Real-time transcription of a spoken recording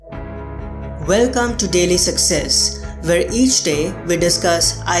Welcome to Daily Success, where each day we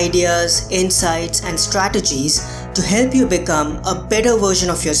discuss ideas, insights, and strategies to help you become a better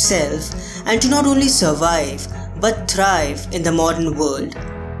version of yourself and to not only survive but thrive in the modern world.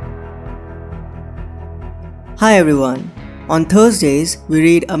 Hi everyone. On Thursdays, we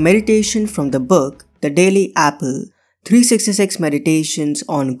read a meditation from the book The Daily Apple, 366 Meditations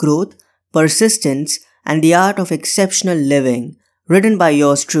on Growth, Persistence, and the Art of Exceptional Living, written by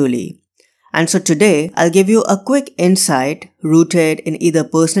yours truly. And so today, I'll give you a quick insight rooted in either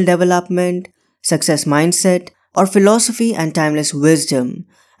personal development, success mindset, or philosophy and timeless wisdom,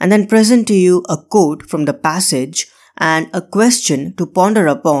 and then present to you a quote from the passage and a question to ponder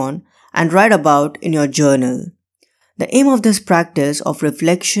upon and write about in your journal. The aim of this practice of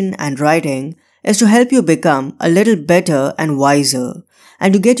reflection and writing is to help you become a little better and wiser,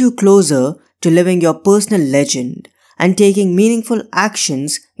 and to get you closer to living your personal legend and taking meaningful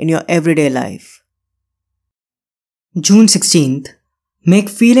actions in your everyday life. June 16th. Make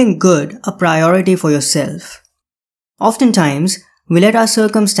feeling good a priority for yourself. Oftentimes, we let our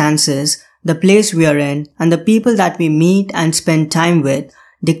circumstances, the place we are in, and the people that we meet and spend time with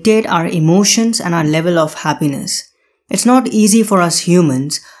dictate our emotions and our level of happiness. It's not easy for us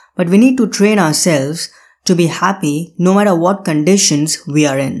humans, but we need to train ourselves to be happy no matter what conditions we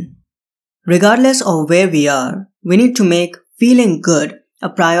are in. Regardless of where we are, we need to make feeling good a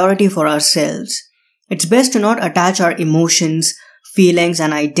priority for ourselves. It's best to not attach our emotions, feelings,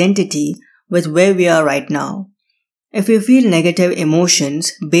 and identity with where we are right now. If we feel negative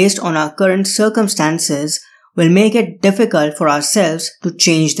emotions based on our current circumstances, we'll make it difficult for ourselves to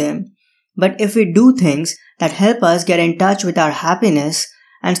change them. But if we do things that help us get in touch with our happiness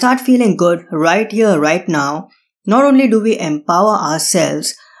and start feeling good right here, right now, not only do we empower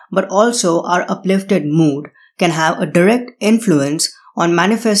ourselves, but also our uplifted mood can have a direct influence on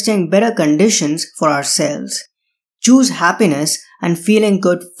manifesting better conditions for ourselves. Choose happiness and feeling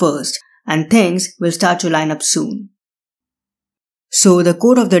good first, and things will start to line up soon. So the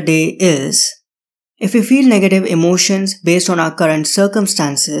quote of the day is, if we feel negative emotions based on our current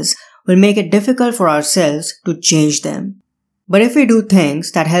circumstances, we'll make it difficult for ourselves to change them. But if we do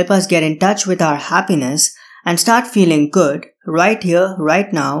things that help us get in touch with our happiness and start feeling good right here,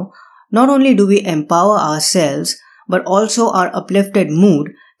 right now, not only do we empower ourselves, but also our uplifted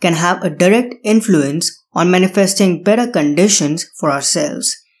mood can have a direct influence on manifesting better conditions for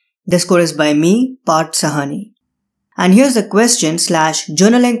ourselves. This quote is by me, Parth Sahani. And here's the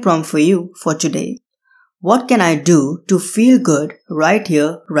question/journaling prompt for you for today. What can I do to feel good right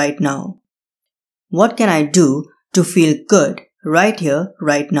here, right now? What can I do to feel good right here,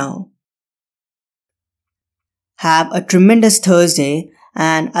 right now? Have a tremendous Thursday,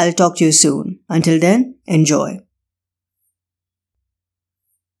 and I'll talk to you soon. Until then, enjoy.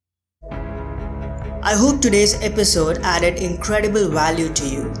 I hope today's episode added incredible value to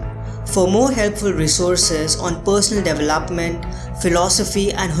you. For more helpful resources on personal development,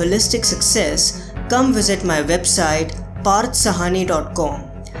 philosophy, and holistic success, come visit my website parthsahani.com.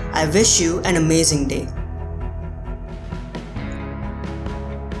 I wish you an amazing day.